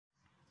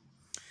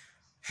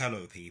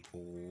Hello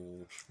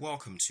people,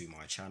 welcome to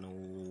my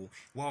channel,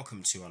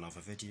 welcome to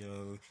another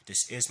video.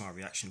 This is my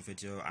reaction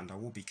video and I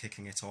will be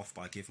kicking it off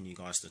by giving you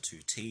guys the two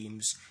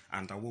teams,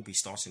 and I will be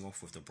starting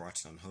off with the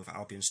Brighton and Hove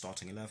Albion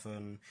starting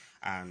 11,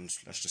 and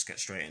let's just get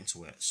straight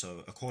into it.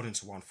 So according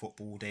to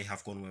OneFootball, they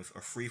have gone with a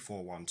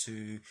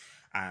 3-4-1-2,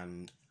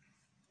 and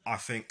I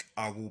think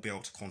I will be able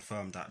to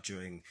confirm that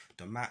during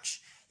the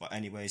match. But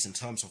anyways, in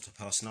terms of the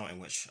personnel in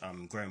which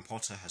Graham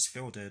Potter has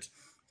fielded,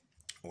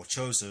 or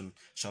chosen,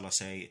 shall I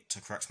say, to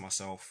correct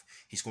myself,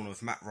 he's gone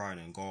with Matt Ryan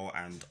in goal,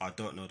 and I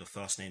don't know the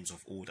first names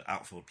of all the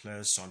outfield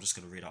players, so I'm just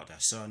going to read out their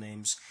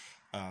surnames.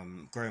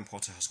 Graham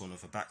Potter has gone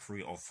with a back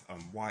three of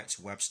White,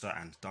 Webster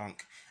and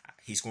Dunk.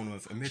 He's gone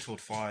with a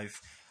midfield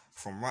five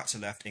from right to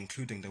left,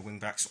 including the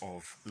wing-backs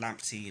of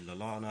Lamptey,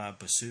 Lallana,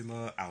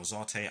 Basuma,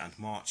 Alzate and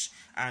March,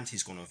 and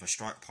he's gone with a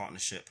strike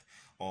partnership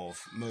of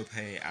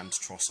Maupay and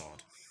Trossard.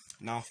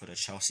 Now for the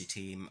Chelsea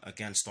team,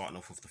 again starting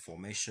off with the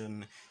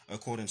formation.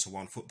 According to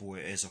OneFootball,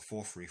 it is a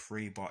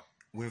 4-3-3, but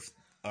with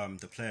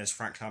the players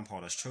Frank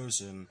Lampard has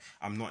chosen,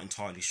 I'm not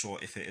entirely sure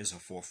if it is a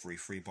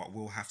 4-3-3, but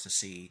we'll have to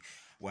see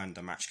when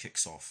the match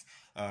kicks off.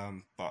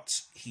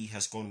 But he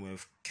has gone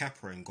with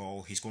Kepa in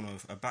goal. He's gone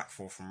with a back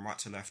four from right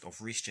to left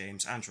of Reece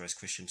James, Andreas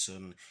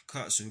Christensen,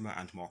 Kurt Zuma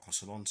and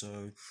Marcos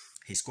Alonso.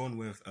 He's gone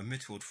with a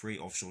midfield three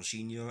of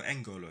Jorginho,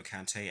 N'Golo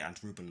Kante and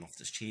Ruben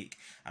Loftus-Cheek,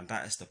 and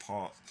that is the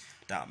part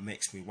that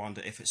makes me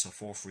wonder if it's a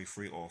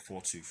 4-3-3 or a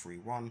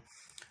 4-2-3-1.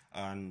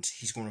 And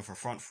he's gone with a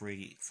front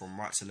three from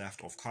right to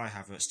left of Kai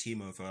Havertz,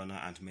 Timo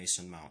Werner and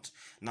Mason Mount.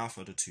 Now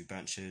for the two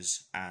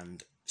benches,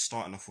 and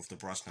starting off with the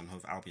Brighton and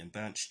Hove Albion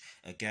bench.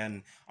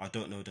 Again, I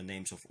don't know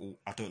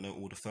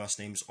all the first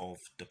names of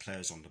the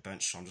players on the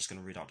bench, so I'm just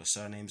going to read out the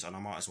surnames, and I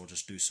might as well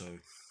just do so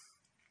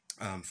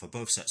for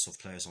both sets of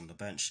players on the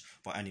bench.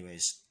 But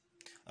anyways,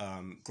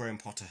 Graham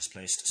Potter has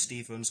placed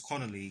Stevens,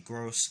 Connolly,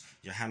 Gross,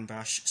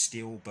 Jahanbash,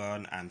 Steele,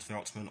 Byrne and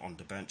Veltman on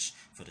the bench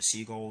for the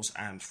Seagulls,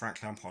 and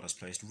Frank Lampard has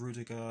placed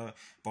Rudiger,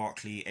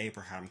 Barkley,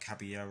 Abraham,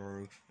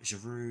 Caballero,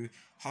 Giroud,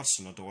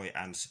 Hudson-Odoi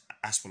and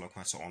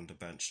Azpilicueta on the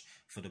bench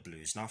for the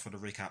Blues. Now for the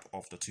recap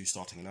of the two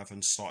starting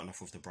 11s, starting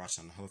off with the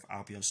Brighton and Hove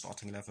Albion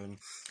starting 11,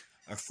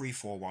 a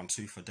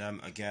 3-4-1-2 for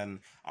them. Again,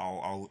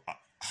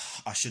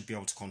 I should be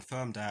able to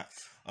confirm that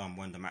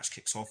when the match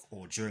kicks off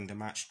or during the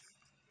match.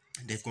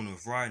 They've gone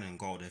with Ryan in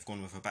goal. They've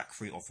gone with a back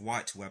three of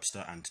White,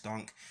 Webster and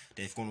Dunk.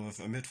 They've gone with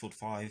a midfield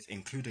five,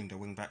 including the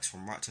wing-backs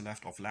from right to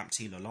left of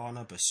Lamptey,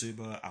 Lallana,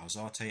 Basuma,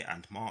 Alzate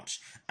and March.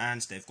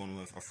 And they've gone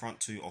with a front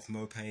two of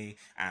Maupay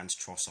and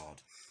Trossard.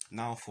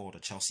 Now for the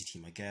Chelsea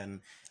team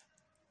again,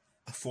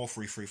 a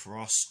 4-3-3 for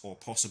us, or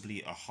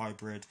possibly a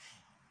hybrid.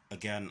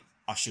 Again,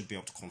 I should be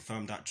able to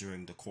confirm that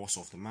during the course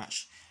of the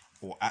match,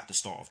 or at the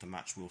start of the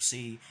match, we'll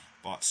see.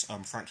 But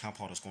Frank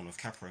Lampard has gone with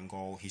Kepa in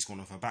goal. He's gone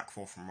with a back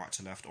four from right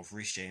to left of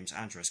Reece James,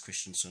 Andreas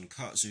Christensen,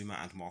 Kurt Zuma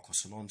and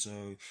Marcos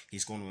Alonso.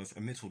 He's gone with a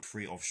midfield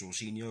three of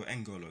Jorginho,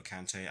 N'Golo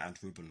Kante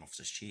and Ruben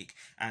Loftus-Cheek.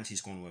 And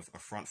he's gone with a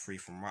front three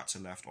from right to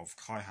left of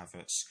Kai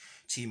Havertz,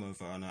 Timo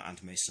Werner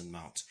and Mason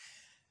Mount.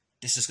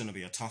 This is going to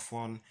be a tough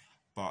one,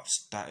 but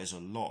that is a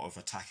lot of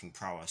attacking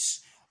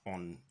prowess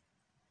on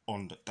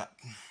that.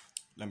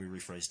 Let me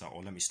rephrase that,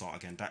 or let me start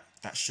again.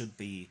 That should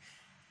be,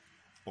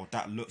 or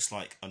that looks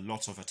like a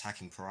lot of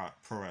attacking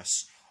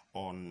prowess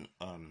on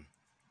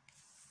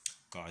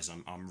guys.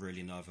 I'm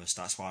really nervous.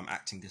 That's why I'm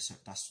acting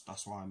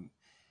that's why I'm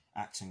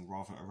acting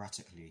rather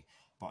erratically.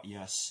 But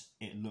yes,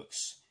 it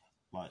looks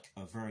like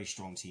a very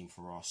strong team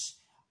for us.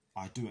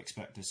 I do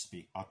expect this to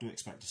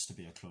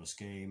be a close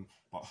game,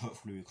 but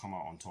hopefully we come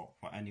out on top.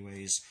 But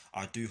anyways,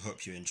 I do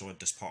hope you enjoyed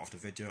this part of the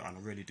video, and I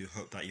really do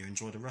hope that you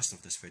enjoy the rest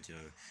of this video.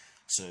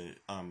 So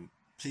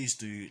please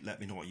do let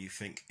me know what you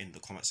think in the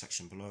comment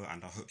section below,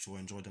 and I hope you'll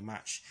enjoy the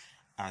match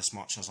as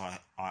much as I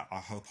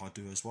hope I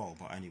do as well.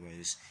 But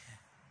anyways,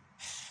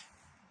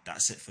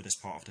 that's it for this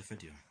part of the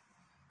video.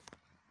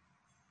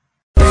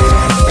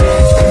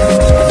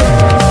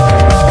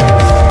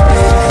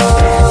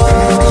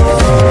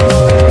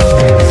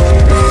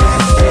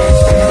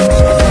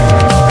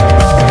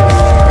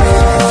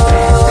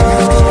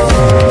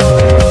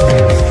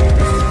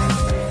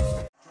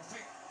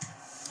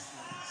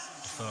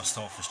 First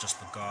half has just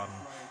begun.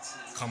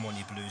 Come on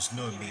you Blues,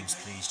 no memes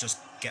please, just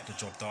get the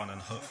job done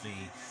and hopefully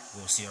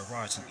we'll see a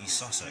riot in East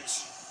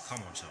Sussex. Come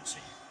on Chelsea.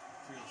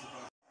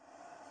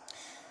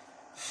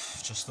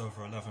 Just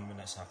over 11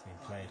 minutes have been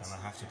played, and I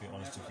have to be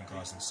honest with you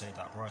guys and say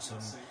that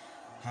Brighton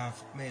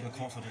have made a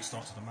confident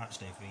start to the match.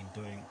 They've been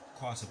doing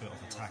quite a bit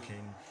of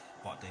attacking,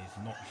 but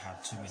they've not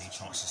had too many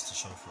chances to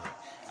show for it.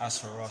 As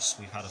for us,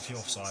 we've had a few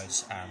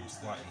offsides, and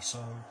rightly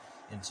so,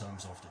 in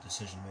terms of the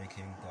decision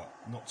making, but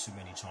not too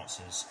many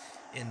chances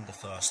in the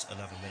first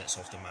 11 minutes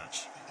of the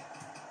match.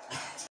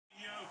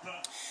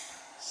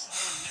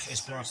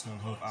 It's Brighton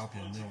and Hove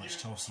Albion 0,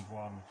 it's Chelsea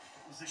 1.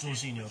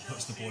 Jorginho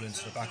puts the ball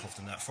into the back of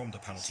the net from the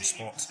penalty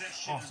spot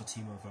after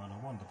Timo Werner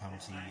won the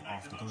penalty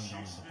after going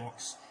down in the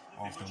box,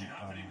 after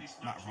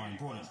Matt Ryan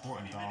brought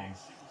him down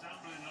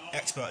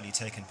expertly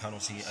taken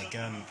penalty.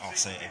 Again, I'll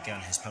say it again,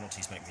 his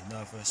penalties make me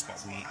nervous,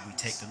 but we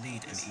take the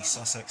lead in East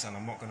Sussex, and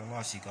I'm not going to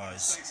lie to you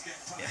guys,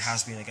 it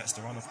has been against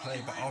the run of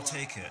play, but I'll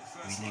take it.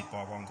 We lead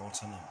by 1-0.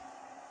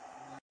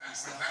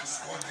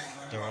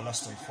 There are less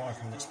than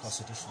 5 minutes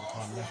plus additional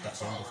time left at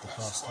the end of the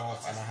first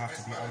half, and I have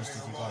to be honest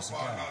with you guys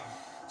again.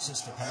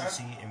 Since the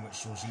penalty in which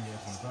Jorginho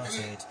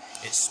converted,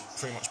 it's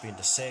pretty much been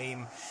the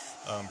same.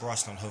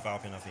 Brighton and Hove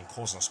Albion have been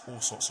causing us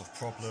all sorts of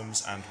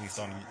problems, and we've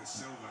done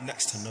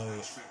next to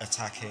no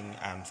attacking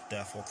and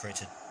therefore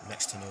created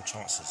next to no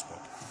chances. But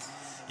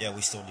yeah,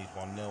 we still lead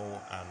 1-0,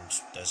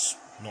 and there's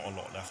not a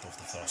lot left of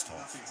the first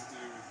half.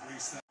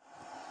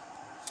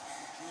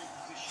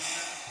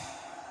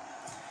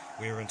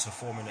 We're into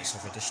 4 minutes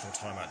of additional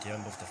time at the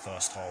end of the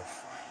first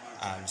half,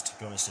 and to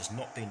be honest, it's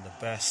not been the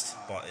best,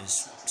 but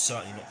it's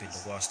certainly not been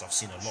the worst. I've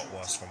seen a lot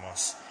worse from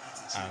us,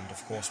 and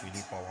of course we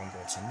lead by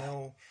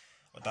 1-0.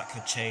 But that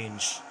could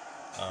change,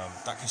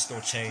 that could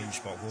still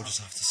change, but we'll just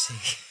have to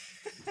see.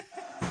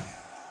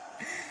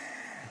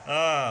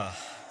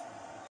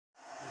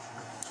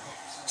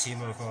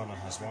 Timo Werner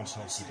has won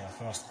Chelsea their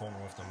first corner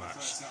of the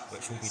match,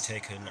 which will be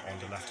taken on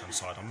the left-hand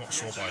side. I'm not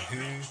sure by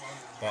who,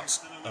 but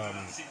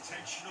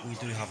we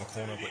do have a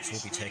corner which will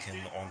be taken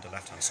on the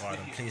left-hand side,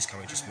 and please can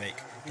we just make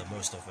the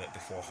most of it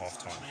before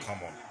half-time? Come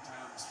on.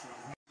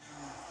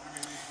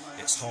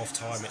 It's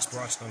half-time, it's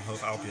Brighton and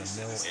Hove Albion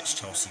 0, it's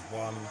Chelsea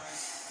 1.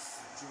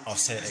 I'll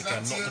say it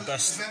again, not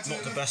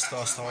the best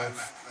first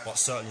half, but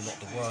certainly not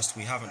the worst.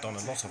 We haven't done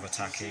a lot of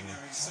attacking,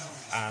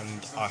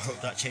 and I hope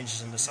that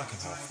changes in the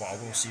second half, but I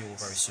will see you all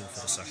very soon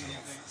for the second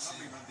half.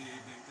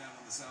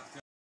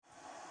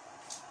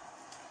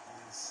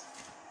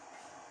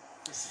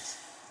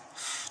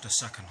 The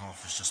second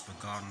half has just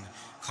begun.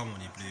 Come on,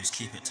 you Blues,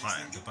 keep it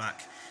tight at the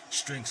back,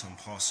 string some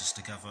passes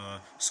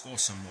together, score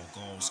some more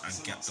goals,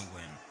 and get the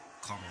win.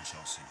 Come on,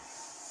 Chelsea.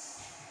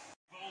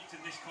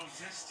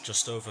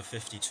 Just over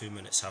 52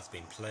 minutes have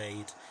been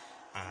played,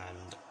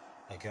 and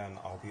again,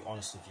 I'll be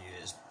honest with you,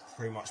 it's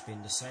pretty much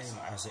been the same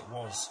as it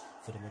was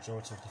for the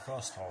majority of the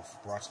first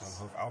half. Brighton and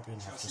Hove Albion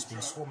have just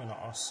been swarming at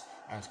us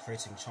and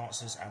creating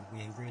chances, and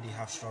we really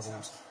have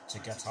struggled to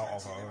get out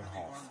of our own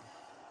half.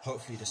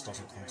 Hopefully this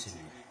doesn't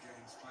continue.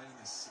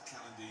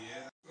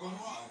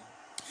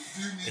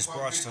 It's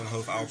Brighton and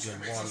Hove Albion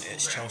 1,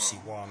 it's Chelsea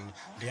 1.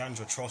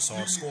 Leandro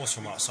Trossard scores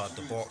from outside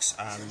the box,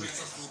 and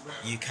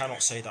you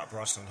cannot say that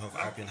Brighton and Hove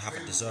Albion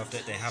haven't deserved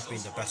it. They have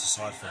been the better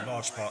side for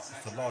large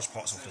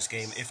parts of this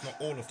game, if not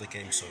all of the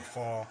game so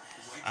far.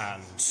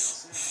 And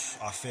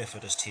I fear for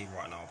this team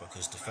right now,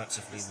 because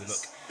defensively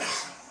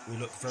we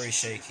look very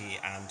shaky,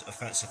 and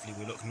offensively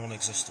we look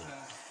non-existent.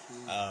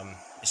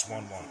 It's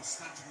 1-1.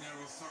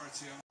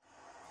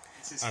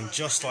 And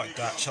just like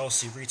that,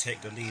 Chelsea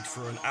retake the lead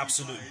through an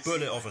absolute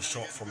bullet of a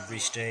shot from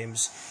Reece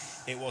James.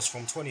 It was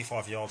from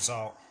 25 yards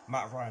out.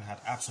 Matt Ryan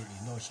had absolutely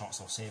no chance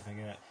of saving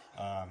it.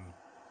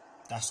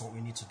 That's what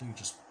we need to do.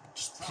 Just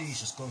please,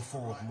 just go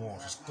forward more.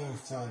 Just go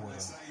forward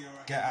and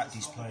get at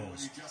these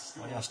players.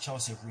 But yes,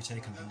 Chelsea have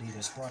retaken the lead.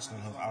 It's Brighton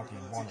and Hove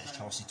Albion 1, it's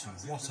Chelsea 2.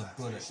 What a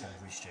bullet from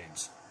Reece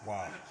James.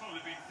 Wow.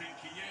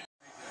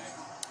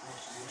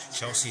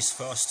 Chelsea's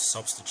first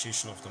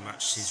substitution of the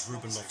match sees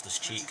Ruben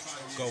Loftus-Cheek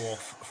go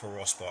off for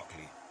Ross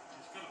Barkley.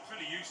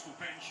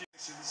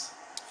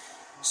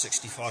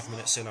 65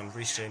 minutes in, and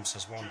Reece James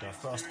has won their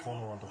first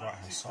corner on the right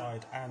hand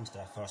side and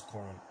their first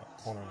corner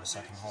in the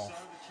second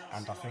half,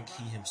 and I think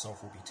he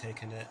himself will be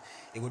taking it.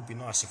 It would be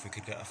nice if we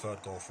could get a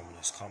third goal from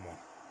this, come on.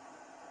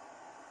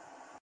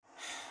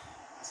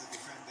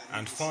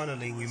 And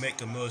finally, we make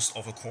the most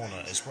of a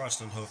corner. It's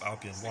Brighton and Hove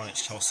Albion 1,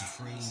 it's Chelsea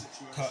 3.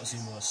 Kurt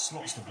Zouma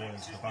slots the ball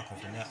into the back of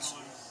the net,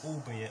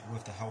 albeit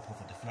with the help of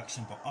a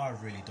deflection, but I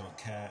really don't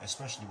care,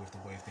 especially with the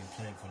way we've been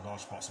playing for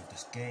large parts of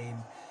this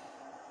game.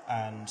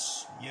 And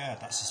yeah,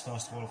 that's his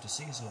first goal of the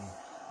season.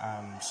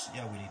 And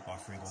yeah, we lead by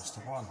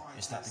 3-1.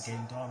 Is that the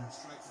game done?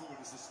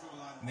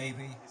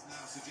 Maybe.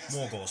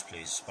 More goals,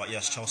 please. But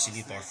yes, Chelsea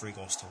lead by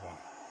 3-1.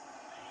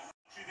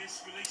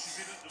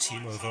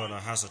 Timo Werner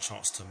has a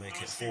chance to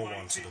make it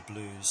 4-1 to the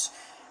Blues,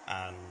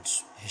 and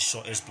his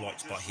shot is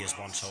blocked, but he has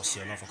won Chelsea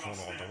another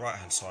corner on the right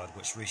hand side,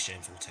 which Reece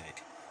James will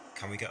take.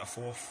 Can we get a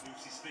fourth?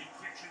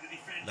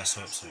 Let's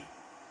hope so.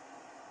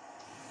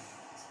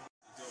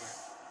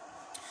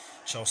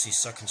 Chelsea's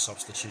second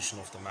substitution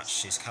of the match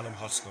sees Callum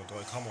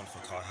Hudson-Odoi come on for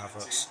Kai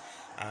Havertz,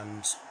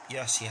 and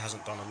yes, he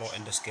hasn't done a lot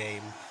in this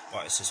game,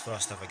 but it's his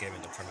first ever game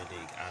in the Premier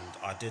League, and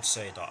I did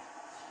say that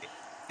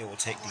it will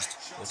take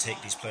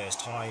these players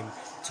time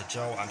to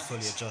gel and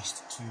fully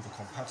adjust to the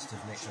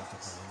competitive nature of the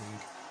Premier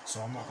League.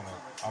 So I'm not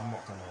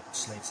gonna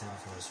slate him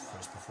for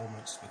his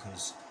performance,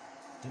 because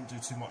he didn't do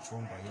too much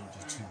wrong, but he didn't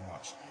do too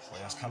much.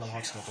 But yes, Callum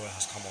Hudson-Odoi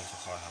has come on for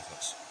Kai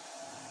Havertz.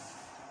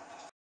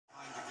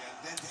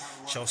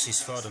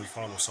 Chelsea's third and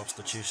final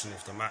substitution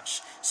of the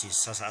match sees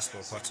Cesar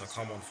Azpilicueta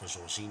come on for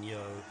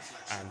Jorginho,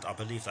 and I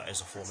believe that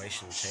is a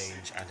formation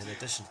change. And in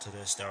addition to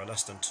this, there are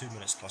less than 2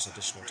 minutes plus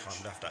additional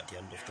time left at the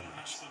end of the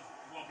match.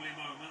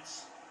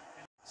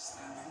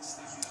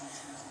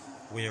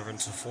 We are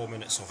into 4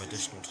 minutes of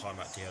additional time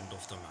at the end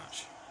of the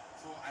match.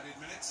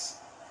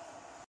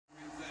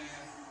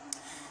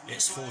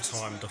 It's full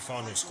time. The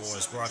final score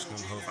is Brighton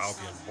and Hove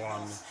Albion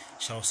 1,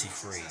 Chelsea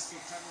 3.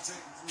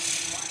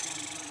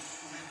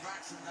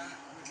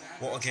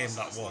 What a game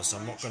that was.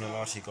 I'm not going to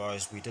lie to you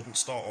guys, we didn't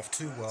start off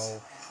too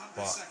well,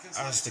 but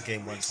as the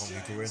game went on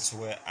we grew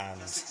into it, and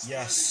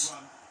yes,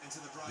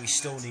 we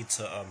still need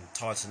to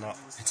tighten up,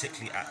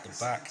 particularly at the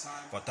back,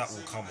 but that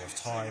will come with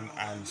time,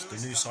 and the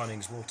new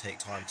signings will take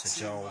time to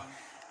gel,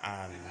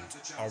 and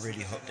I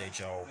really hope they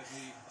gel.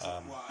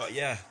 But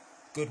yeah,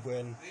 good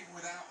win,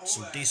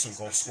 some decent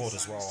goals scored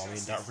as well. I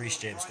mean, that Reece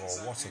James goal,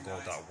 what a goal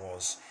that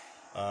was.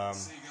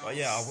 But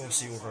yeah, I will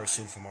see you all very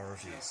soon for my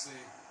review.